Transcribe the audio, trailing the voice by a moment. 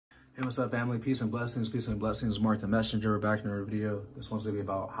Hey, what's up, family? Peace and blessings. Peace and blessings. Mark the Messenger. We're back in another video. This one's going to be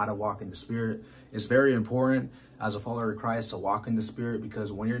about how to walk in the Spirit. It's very important as a follower of Christ to walk in the Spirit,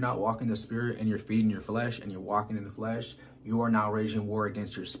 because when you're not walking the Spirit and you're feeding your flesh and you're walking in the flesh, you are now waging war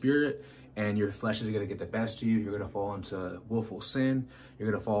against your spirit, and your flesh is going to get the best of you. You're going to fall into willful sin. You're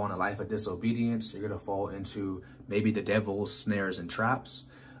going to fall in a life of disobedience. You're going to fall into maybe the devil's snares and traps.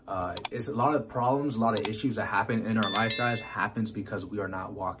 It's a lot of problems, a lot of issues that happen in our life, guys, happens because we are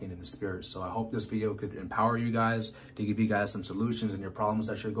not walking in the Spirit. So I hope this video could empower you guys, to give you guys some solutions in your problems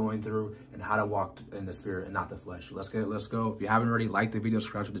that you're going through, and how to walk in the Spirit and not the flesh. Let's go. If you haven't already, like the video,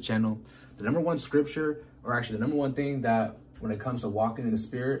 subscribe to the channel. The number one scripture, or actually the number one thing that when it comes to walking in the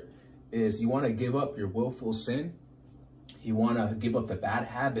Spirit, is you want to give up your willful sin. You want to give up the bad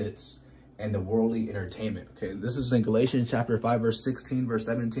habits and the worldly entertainment. Okay, this is in Galatians chapter 5, verse 16, verse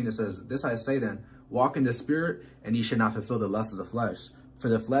 17. It says, "This I say then, walk in the Spirit, and ye shall not fulfill the lust of the flesh. For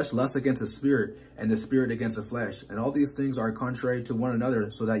the flesh lusts against the Spirit, and the Spirit against the flesh. And all these things are contrary to one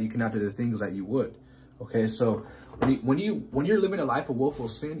another, so that you cannot do the things that you would." Okay, so when you're living a life of willful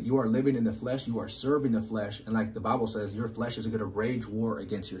sin, you are living in the flesh, you are serving the flesh. And like the Bible says, your flesh is going to rage war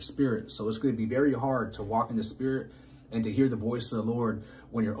against your spirit. So it's going to be very hard to walk in the Spirit and to hear the voice of the Lord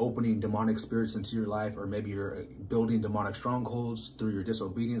when you're opening demonic spirits into your life, or maybe you're building demonic strongholds through your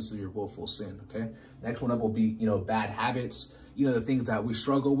disobedience, through your willful sin, okay? Next one up will be, bad habits, the things that we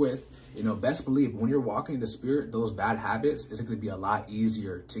struggle with. Best believe when you're walking in the Spirit, those bad habits, it's going to be a lot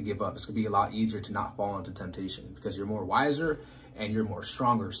easier to give up. It's going to be a lot easier to not fall into temptation, because you're more wiser and you're more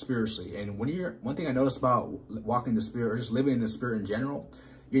stronger spiritually. And one thing I noticed about walking in the Spirit, or just living in the Spirit in general,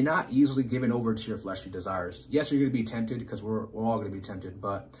 you're not easily given over to your fleshly desires. Yes, you're going to be tempted, because we're all going to be tempted,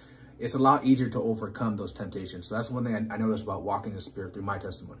 but it's a lot easier to overcome those temptations. So that's one thing I noticed about walking in the Spirit through my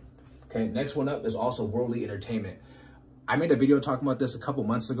testimony. Okay, next one up is also worldly entertainment. I made a video talking about this a couple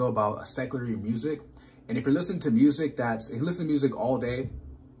months ago about secular music. And if you're listening to music if you listen to music all day,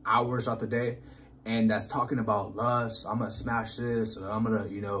 hours out the day, and that's talking about lust, I'm gonna smash this, or I'm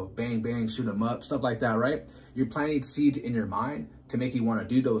gonna, bang, bang, shoot them up, stuff like that, right? You're planting seeds in your mind to make you want to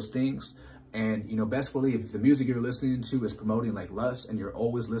do those things. And, best believe if the music you're listening to is promoting like lust, and you're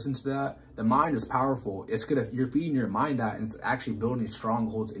always listening to that, the mind is powerful. You're feeding your mind that, and it's actually building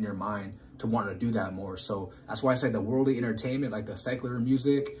strongholds in your mind to want to do that more. So that's why I say the worldly entertainment, like the secular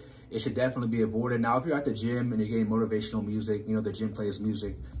music, it should definitely be avoided. Now, if you're at the gym and you're getting motivational music, the gym plays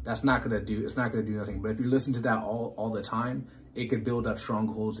music, it's not gonna do nothing. But if you listen to that all the time, it could build up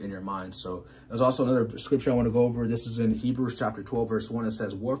strongholds in your mind. So there's also another scripture I want to go over. This is in Hebrews chapter 12, verse 1. It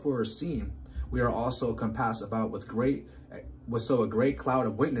says, "Wherefore, seeing we are also compassed about with so a great cloud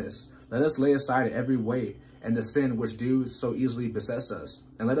of witness, let us lay aside every weight and the sin which do so easily beset us,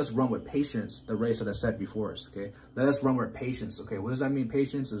 and let us run with patience the race that is set before us." Okay, let us run with patience. Okay, what does that mean?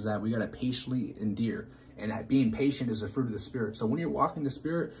 Patience is that we gotta patiently endure, and being patient is a fruit of the Spirit. So when you're walking the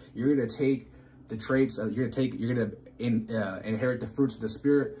Spirit, you're gonna take the traits. You're gonna inherit the fruits of the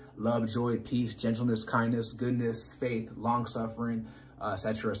Spirit: love, joy, peace, gentleness, kindness, goodness, faith, long suffering,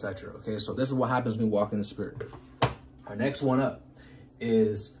 etc., etc. Okay, so this is what happens when you walk in the Spirit. Our next one up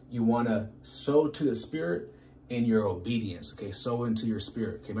is you want to sow to the Spirit in your obedience. Okay, sow into your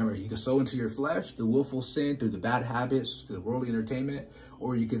spirit. Okay, remember, you can sow into your flesh, the willful sin, through the bad habits, through the worldly entertainment,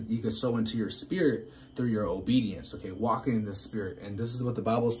 or you can sow into your spirit through your obedience. Okay, walking in the Spirit. And this is what the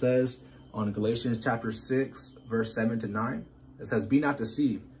Bible says on Galatians chapter 6, verse 7 to 9. It says, "Be not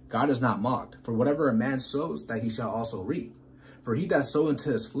deceived, God is not mocked. For whatever a man sows, that he shall also reap. For he that sow into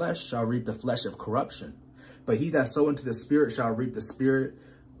his flesh shall reap the flesh of corruption. But he that sow into the Spirit shall reap the Spirit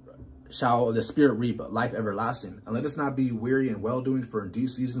reap life everlasting. And let us not be weary in well-doing, for in due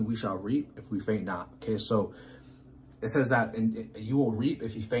season we shall reap if we faint not." Okay, so it says that you will reap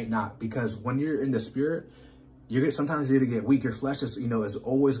if you faint not, because when you're in the Spirit, sometimes you're gonna get weak. Your flesh is, is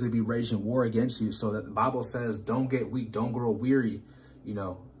always gonna be raging war against you. So that the Bible says, don't get weak, don't grow weary.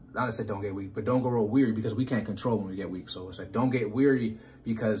 Not to say don't get weak, but don't grow weary, because we can't control when we get weak. So it's like, don't get weary,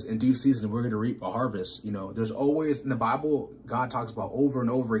 because in due season, we're going to reap a harvest. There's always, in the Bible, God talks about over and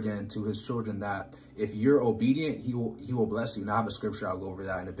over again to his children that if you're obedient, he will bless you. And I have a scripture, I'll go over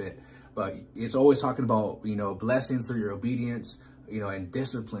that in a bit. But it's always talking about, blessings through your obedience, and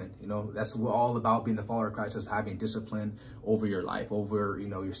discipline. That's what all about being the follower of Christ, is having discipline over your life, over,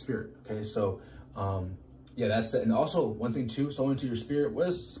 your spirit. Okay, so, yeah, that's it. And also one thing too, sow into your spirit. What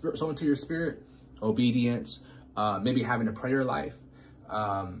is sow into your spirit? Obedience, maybe having a prayer life,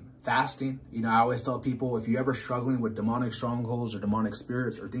 fasting. I always tell people, if you're ever struggling with demonic strongholds or demonic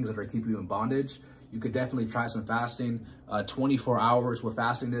spirits or things that are keeping you in bondage, you could definitely try some fasting. 24 hours, what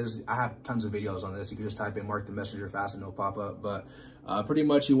fasting is. I have tons of videos on this. You can just type in Mark the Messenger fasting, it'll pop up. But pretty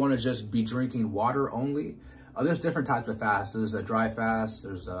much you want to just be drinking water only. There's different types of fasts. There's a dry fast,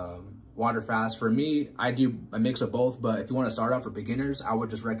 there's water fast. For me, I do a mix of both, but if you want to start out for beginners, I would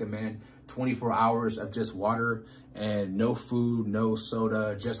just recommend 24 hours of just water and no food, no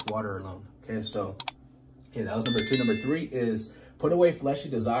soda, just water alone. Okay, so okay, that was number 2. Number 3 is put away fleshly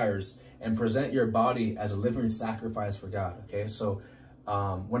desires and present your body as a living sacrifice for God. Okay, so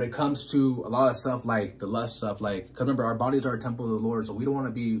when it comes to a lot of stuff like the lust stuff, like, 'cause remember, our bodies are a temple of the Lord, so we don't want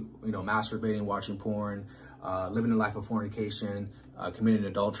to be, masturbating, watching porn, living a life of fornication, committing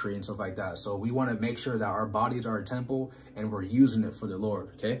adultery and stuff like that. So we want to make sure that our bodies are a temple and we're using it for the Lord.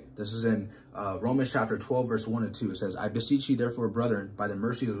 Okay, this is in Romans chapter 12, verse 1 and 2. It says, I beseech you, therefore, brethren, by the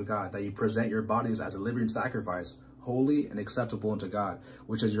mercies of God, that you present your bodies as a living sacrifice, holy and acceptable unto God,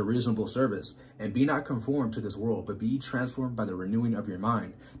 which is your reasonable service. And be not conformed to this world, but be ye transformed by the renewing of your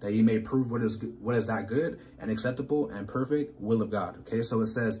mind, that ye may prove what is that good and acceptable and perfect will of God. Okay, so it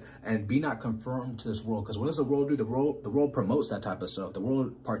says, and be not conformed to this world, because what does the world do? The world promotes that type of stuff. The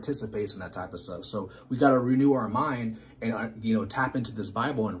world participates in that type of stuff. So we got to renew our mind and tap into this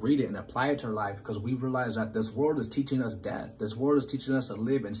Bible and read it and apply it to our life, because we realize that this world is teaching us death. This world is teaching us to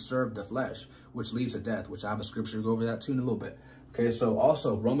live and serve the flesh, which leads to death, which I have a scripture to go over that too in a little bit. Okay, so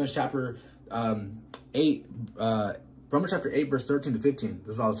also Romans chapter 8, verse 13 to 15.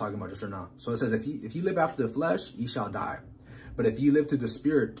 This is what I was talking about just right now. So it says, if you live after the flesh, ye shall die. But if you live through the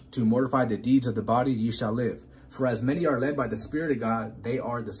Spirit to mortify the deeds of the body, ye shall live. For as many are led by the Spirit of God, they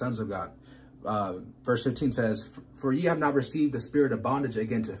are the sons of God. Verse 15 says, for ye have not received the spirit of bondage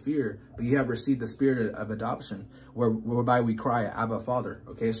again to fear, but ye have received the spirit of adoption, whereby we cry, Abba, Father.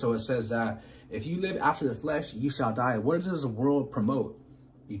 Okay, so it says that if you live after the flesh, you shall die. What does the world promote?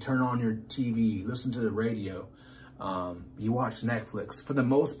 You turn on your TV, listen to the radio, you watch Netflix. For the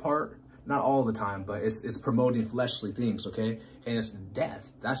most part, not all the time, but it's promoting fleshly things, okay? And it's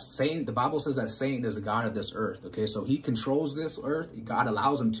death. That's Satan. The Bible says that Satan is the God of this earth, okay? So he controls this earth. God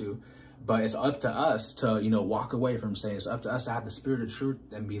allows him to. But it's up to us to, walk away from Satan. It's up to us to have the spirit of truth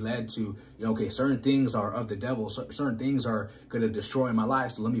and be led to, okay, certain things are of the devil. Certain things are going to destroy my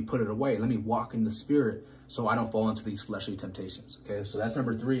life. So let me put it away. Let me walk in the spirit so I don't fall into these fleshly temptations. Okay, so that's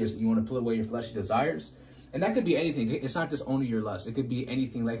number 3, is you want to put away your fleshly desires. And that could be anything. It's not just only your lust. It could be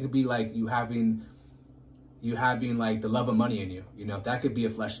anything. Like, it could be like you having like the love of money in you. That could be a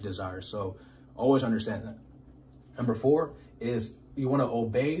fleshly desire. So always understand that. Number 4 is you want to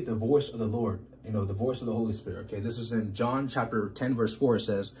obey the voice of the Lord, the voice of the Holy Spirit. Okay, this is in John chapter 10, verse 4. It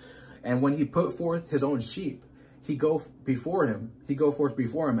says, and when he put forth his own sheep, he go forth before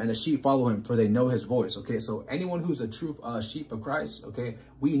him, and the sheep follow him, for they know his voice. Okay, so anyone who's a true sheep of Christ, okay,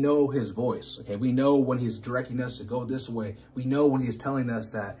 we know his voice. Okay, we know when he's directing us to go this way. We know when he's telling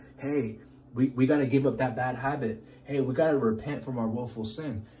us that, hey, we got to give up that bad habit. Hey, we got to repent from our willful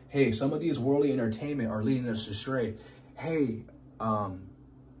sin. Hey, some of these worldly entertainment are leading us astray. Hey,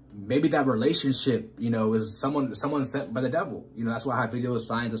 maybe that relationship, is someone sent by the devil. That's why I have videos,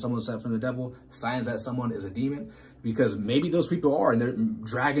 signs that someone's sent from the devil, signs that someone is a demon, because maybe those people are, and they're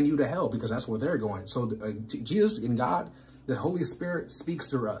dragging you to hell because that's where they're going. So Jesus and God, the Holy Spirit speaks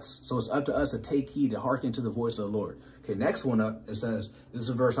through us. So it's up to us to take heed, to hearken to the voice of the Lord. Okay, next one up, it says, this is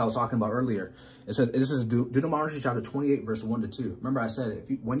a verse I was talking about earlier. It says, this is Deuteronomy chapter 28, verse 1 to 2. Remember I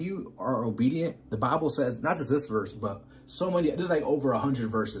said, when you are obedient, the Bible says, not just this verse, but so many, there's like over 100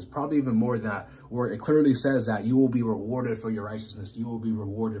 verses, probably even more than that, where it clearly says that you will be rewarded for your righteousness. You will be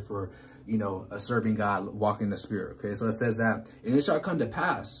rewarded for, serving God, walking in the Spirit. Okay, so it says that, and it shall come to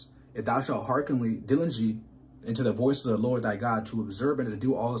pass, if thou shalt hearken diligently into the voice of the Lord thy God, to observe and to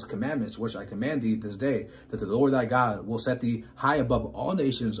do all his commandments, which I command thee this day, that the Lord thy God will set thee high above all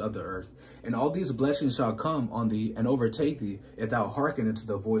nations of the earth. And all these blessings shall come on thee and overtake thee, if thou hearken into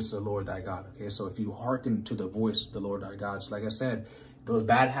the voice of the Lord thy God. Okay, so if you hearken to the voice of the Lord thy God, so like I said, those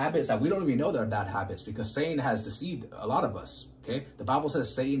bad habits that we don't even know they're bad habits, because Satan has deceived a lot of us. Okay, the Bible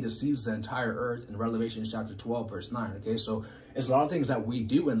says Satan deceives the entire earth in Revelation chapter 12, verse 9. Okay, so it's a lot of things that we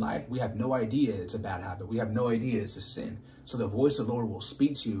do in life. We have no idea it's a bad habit. We have no idea it's a sin. So the voice of the Lord will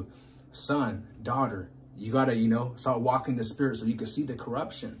speak to you, son, daughter. You got to, start walking the Spirit so you can see the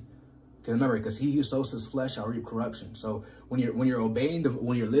corruption. Okay, remember, because he who sows his flesh shall reap corruption. So when you're obeying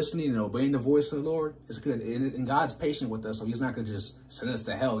when you're listening and obeying the voice of the Lord, it's good. And God's patient with us, so he's not going to just send us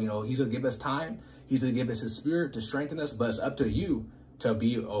to hell. He's going to give us time. He's going to give us his Spirit to strengthen us, but it's up to you to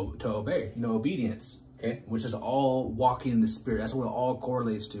obey. Obedience. Okay, which is all walking in the Spirit. That's what it all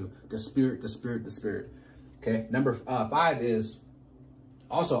correlates to: the Spirit, the Spirit, the Spirit. Okay, number 5 is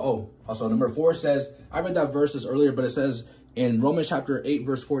Also number 4 says, I read that verses earlier, but it says in Romans chapter 8,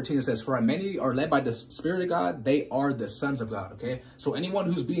 verse 14, it says, for many are led by the Spirit of God, they are the sons of God, okay? So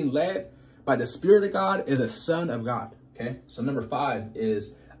anyone who's being led by the Spirit of God is a son of God, okay? So number 5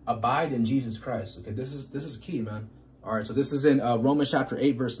 is abide in Jesus Christ, okay? This is key, man. All right, so this is in Romans chapter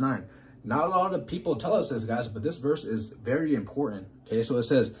 8, verse 9. Not a lot of people tell us this, guys, but this verse is very important, okay? So it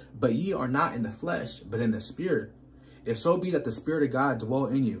says, but ye are not in the flesh, but in the Spirit, if so be that the Spirit of God dwell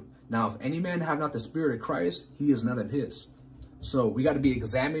in you. Now, if any man have not the Spirit of Christ, he is none of his. So we got to be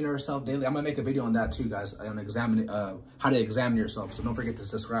examining ourselves daily. I'm going to make a video on that too, guys, on examining, how to examine yourself. So don't forget to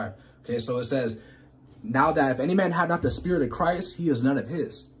subscribe. Okay, so it says, now that if any man have not the Spirit of Christ, he is none of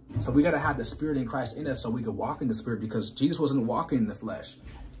his. So we got to have the Spirit in Christ in us so we could walk in the Spirit, because Jesus wasn't walking in the flesh.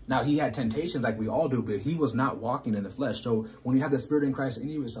 Now, he had temptations like we all do, but he was not walking in the flesh. So when you have the Spirit in Christ in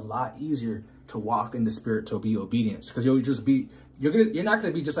you, it's a lot easier to walk in the Spirit, to be obedient, because you're not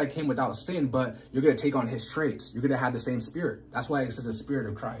going to be just like him without sin, but you're going to take on his traits. You're going to have the same Spirit. That's why it says the Spirit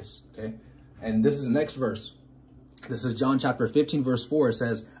of Christ, okay? And this is the next verse. This is John chapter 15, verse 4. It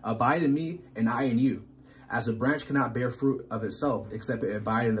says, abide in me and I in you. As a branch cannot bear fruit of itself, except it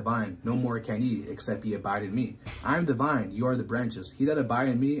abide in the vine, no more can ye, except ye abide in me. I am the vine, you are the branches. He that abide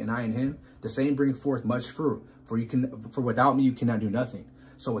in me and I in him, the same bring forth much fruit. For without me you cannot do nothing.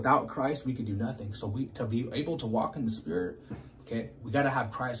 So without Christ, we can do nothing. So to be able to walk in the Spirit, okay, we got to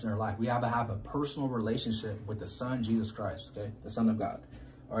have Christ in our life. We have to have a personal relationship with the Son, Jesus Christ, okay, the Son of God.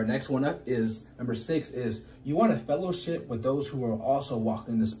 Our next one up is number 6 is you want to fellowship with those who are also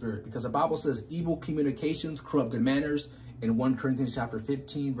walking in the Spirit, because the Bible says evil communications corrupt good manners in 1 Corinthians chapter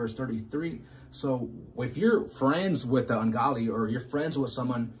 15, verse 33. So if you're friends with the ungodly, or you're friends with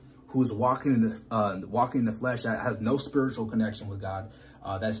someone who's walking in the flesh, that has no spiritual connection with God,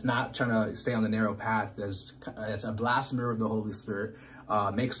 that's not trying to stay on the narrow path, that's a blasphemer of the Holy Spirit,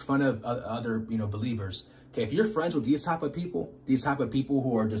 makes fun of other believers. Okay, if you're friends with these type of people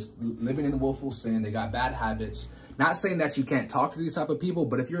who are just living in willful sin, they got bad habits, not saying that you can't talk to these type of people,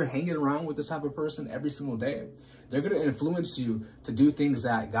 but if you're hanging around with this type of person every single day, they're going to influence you to do things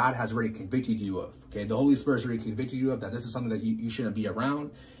that God has already convicted you of. Okay, the Holy Spirit's already convicted you of that this is something that you shouldn't be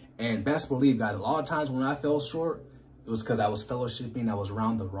around. And best believe, guys, a lot of times when I fell short, it was because I was fellowshipping, I was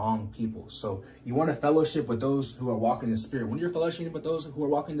around the wrong people. So you want to fellowship with those who are walking in the Spirit. When you're fellowshipping with those who are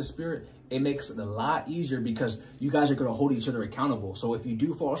walking in the Spirit, it makes it a lot easier because you guys are going to hold each other accountable. So if you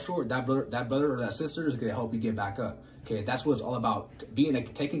do fall short, that brother or that sister is going to help you get back up. Okay, that's what it's all about,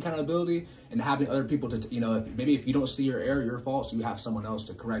 taking accountability and having other people to, maybe if you don't see your error, your faults, you have someone else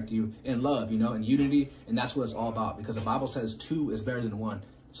to correct you in love, in unity. And that's what it's all about, because the Bible says 2 is better than 1.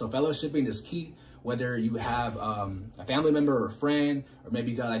 So fellowshipping is key. Whether you have a family member or a friend, or maybe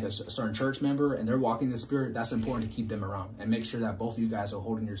you got like a certain church member and they're walking in the Spirit, that's important to keep them around and make sure that both of you guys are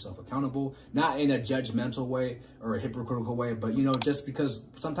holding yourself accountable, not in a judgmental way or a hypocritical way, but just because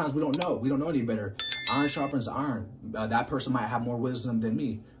sometimes we don't know any better. Iron sharpens iron. That person might have more wisdom than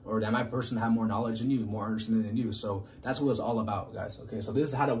me, or that my person have more knowledge than you, more understanding than you. So that's what it's all about, guys. Okay, so this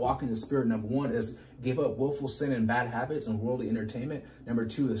is how to walk in the Spirit. Number 1 is give up willful sin and bad habits and worldly entertainment. Number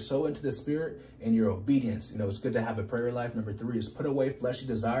 2 is sow into the Spirit and your obedience. It's good to have a prayer life. Number 3 is put away fleshly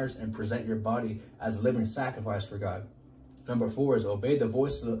desires and present your body as a living sacrifice for God. Number 4 is obey the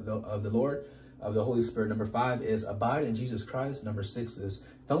voice of the Lord, of the Holy Spirit. Number 5 is abide in Jesus Christ. Number 6 is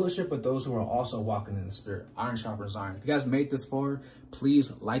fellowship with those who are also walking in the Spirit. Iron sharpens iron. If you guys made this far,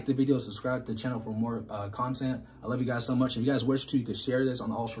 please like the video, subscribe to the channel for more content. I love you guys so much. If you guys wish to, you could share this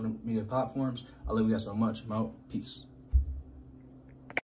on all social media platforms. I love you guys so much. Mo, peace.